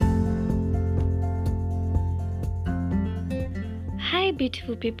Hi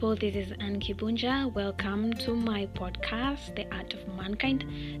beautiful people, this is Anne Kibunja. Welcome to my podcast, The Art of Mankind.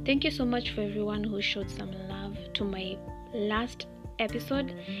 Thank you so much for everyone who showed some love to my last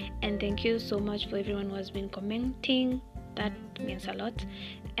episode, and thank you so much for everyone who has been commenting. That means a lot.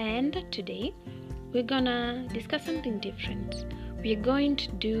 And today we're gonna discuss something different. We're going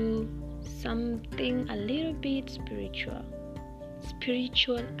to do something a little bit spiritual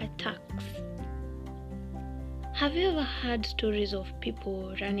attacks. Have you ever heard stories of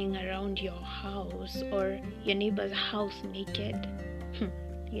people running around your house or your neighbor's house naked?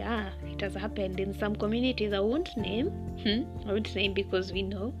 Yeah, it has happened in some communities. I won't name. I won't name because we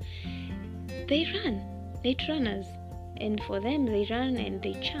know. They run, late runners, and for them they run and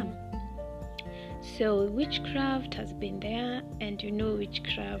they charm. So witchcraft has been there, and you know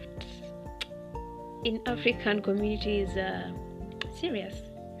witchcraft in African communities serious.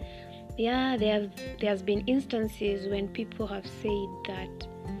 Yeah, there has been instances when people have said that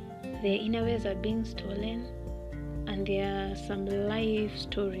their innerwears are being stolen, and there are some life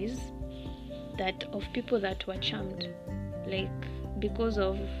stories that of people that were charmed, like because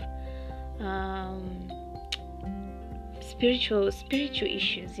of spiritual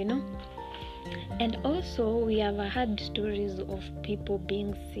issues, And also we have had stories of people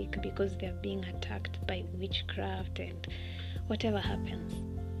being sick because they are being attacked by witchcraft and whatever happens.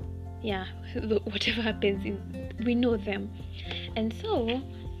 Yeah, whatever happens, we know them. And so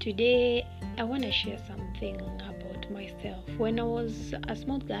today I want to share something about myself. When I was a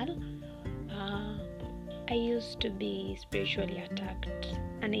small girl, I used to be spiritually attacked,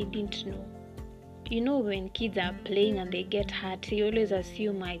 and I didn't know. When kids are playing and they get hurt, you always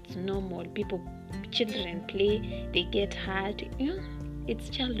assume it's normal. Children play, they get hurt. It's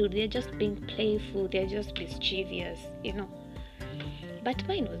childhood. They're just being playful. They're just mischievous. But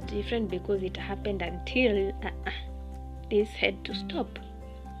mine was different because it happened until this had to stop.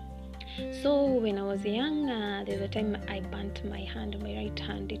 So when I was young, there was a time I burnt my right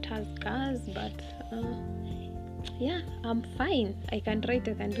hand. It has scars, but I'm fine. I can write,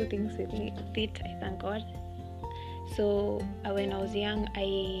 I can do things with it, I thank God. So when I was young,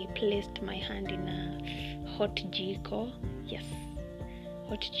 I placed my hand in a hot jiko. Yes,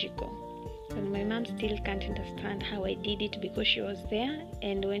 hot jiko. And my mom still can't understand how I did it because she was there,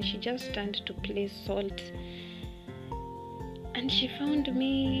 and when she just turned to place salt and she found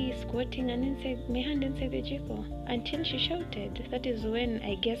me squatting and my hand inside the jiko until she shouted. That is when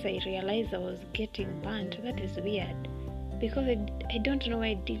I guess I realized I was getting burnt. That is weird because I don't know why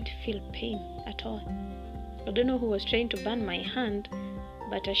I didn't feel pain at all. I don't know who was trying to burn my hand,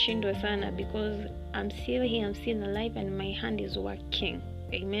 but ashindwa sana because I'm still here, I'm still alive, and my hand is working.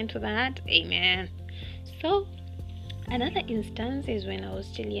 Amen to that. Amen. So another instance is when I was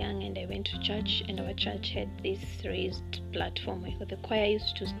still young and I went to church, and our church had this raised platform where the choir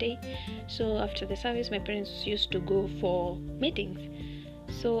used to stay. So after the service, my parents used to go for meetings.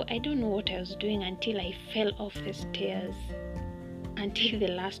 So I don't know what I was doing until I fell off the stairs until the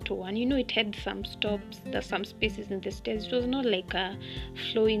last one. It had some stops, there's some spaces in the stairs. It was not like a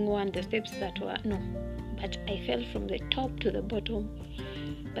flowing one, the steps that were, no. But I fell from the top to the bottom.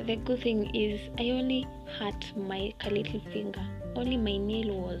 But the good thing is I only hurt my little finger. Only my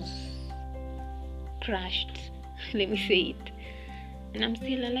nail was crushed. Let me say it. And I'm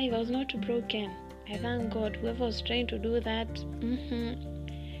still alive. I was not broken. I thank God. Whoever was trying to do that,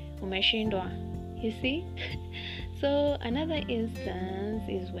 umeshindwa. You see? So another instance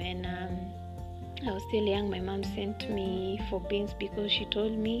is when I was still young. My mom sent me for beans because she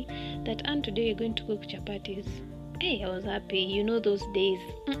told me that, "Aunt, today you're going to cook chapatis." Hey, I was happy. Those days.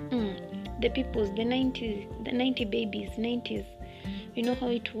 The peoples, the 90s, the 90 babies, 90s. You know how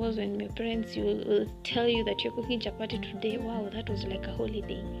it was when my parents will tell you that you're cooking chapati today. Wow, that was like a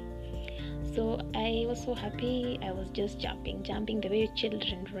holiday. So I was so happy. I was just jumping the way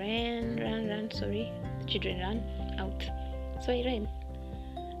children ran. Sorry, children ran out. So I ran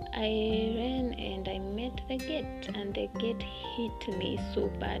and I met the gate, and the gate hit me so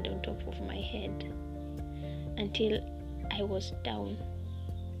bad on top of my head until I was down.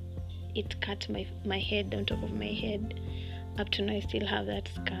 It cut my head on top of my head. Up to now I still have that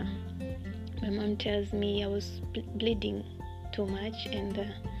scar. My mom tells me I was bleeding too much, and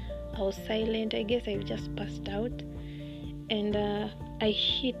I was silent. I guess I just passed out, and I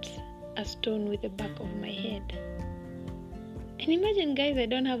hit a stone with the back of my head. And imagine, guys, I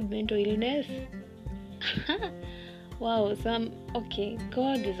don't have mental illness. Wow,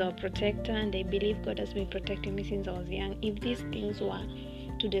 God is our protector, and I believe God has been protecting me since I was young. If these things were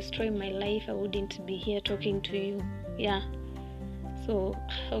to destroy my life, I wouldn't be here talking to you. Yeah. So,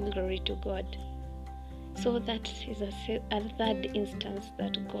 all glory to God. So that is a third instance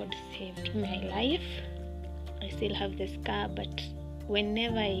that God saved my life. I still have the scar, but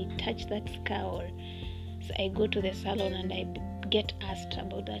whenever I touch that scar or I go to the salon and I get asked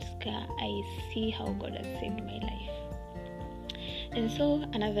about that scar, I see how God has saved my life. And so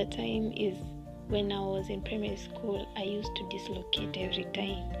another time is when I was in primary school, I used to dislocate every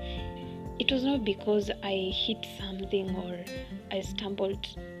time. It was not because I hit something or I stumbled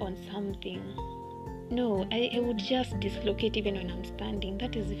on something. No, I would just dislocate even when I'm standing.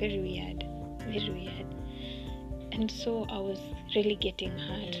 That is very weird. Very weird. And so I was really getting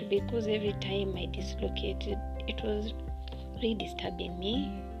hurt because every time I dislocated, it was really disturbing me,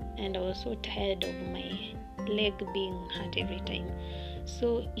 and I was so tired of my leg being hurt every time.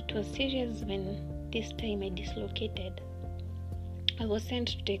 So it was serious when this time I dislocated. I was sent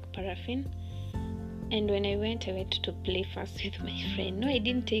to take paraffin, and when I went to play first with my friend. No, I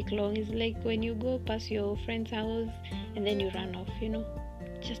didn't take long. It's like when you go past your friend's house and then you run off,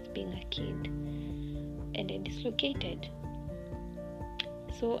 just being a kid. And I dislocated.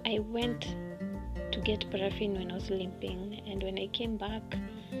 So I went to get paraffin when I was limping, and when I came back,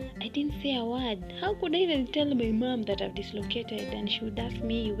 I didn't say a word. How could I even tell my mom that I've dislocated? And she would ask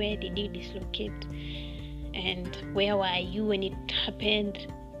me, where did you dislocate? And where were you when it happened?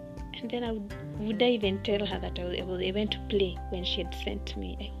 And then would I even tell her that I went to play when she had sent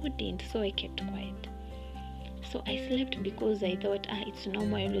me? I wouldn't, so I kept quiet. So I slept because I thought, it's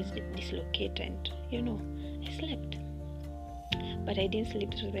normal, I always dislocate, and I slept. But I didn't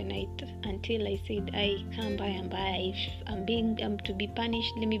sleep through the night until I said, I can't buy and buy. If I'm to be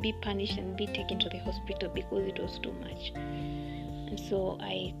punished, let me be punished and be taken to the hospital because it was too much. And so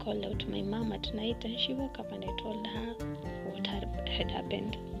I called out to my mom at night, and she woke up, and I told her what had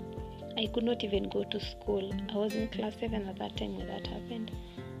happened. I could not even go to school. I was in class 7 at that time when that happened.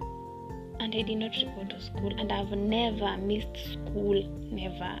 And I did not report to school, and I've never missed school,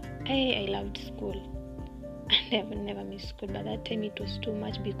 never. I loved school, and I've never missed school, but that time it was too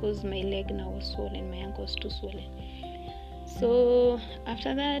much because my leg now was swollen, my ankle was too swollen. So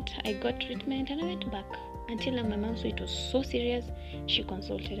after that, I got treatment and I went back until my mom saw it was so serious. She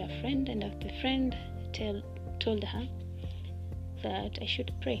consulted a friend, and after the friend told her that I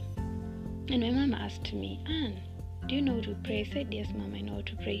should pray. And my mom asked me, Anne, do you know how to pray? I said, yes, Mom, I know how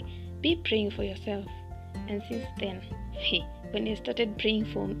to pray. Be praying for yourself. And since then, when I started praying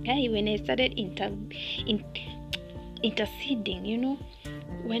when I started interceding,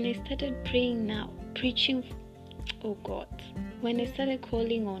 when I started praying now, preaching, oh God, when I started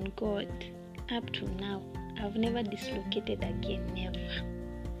calling on God, up to now, I've never dislocated again, never.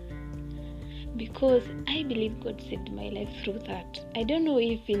 Because I believe God saved my life through that. I don't know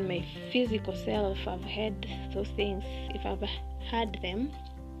if in my physical self I've had those things, if I've had them.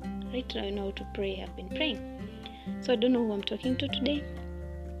 Right now I know how to pray. I've been praying. So I don't know who I'm talking to today.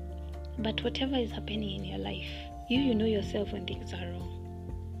 But whatever is happening in your life, you know yourself when things are wrong.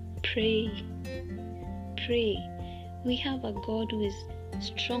 Pray. Pray. We have a God who is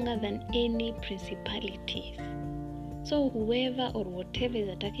stronger than any principalities. So whoever or whatever is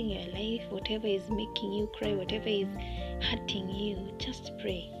attacking your life, whatever is making you cry, whatever is hurting you, just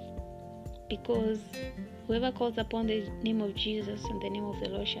pray. Because whoever calls upon the name of Jesus and the name of the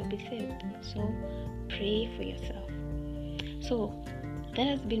Lord shall be saved. So pray for yourself. So that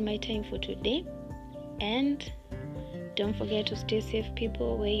has been my time for today. And don't forget to stay safe,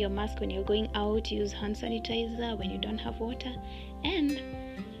 people. Wear your mask when you're going out. Use hand sanitizer when you don't have water. And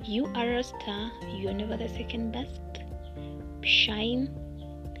you are a star. You're never the second best. Shine.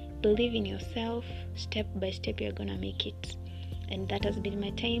 Believe in yourself. Step by step, you're gonna make it. And that has been my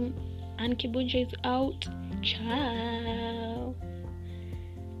time. Anne Kibunja is out. Ciao.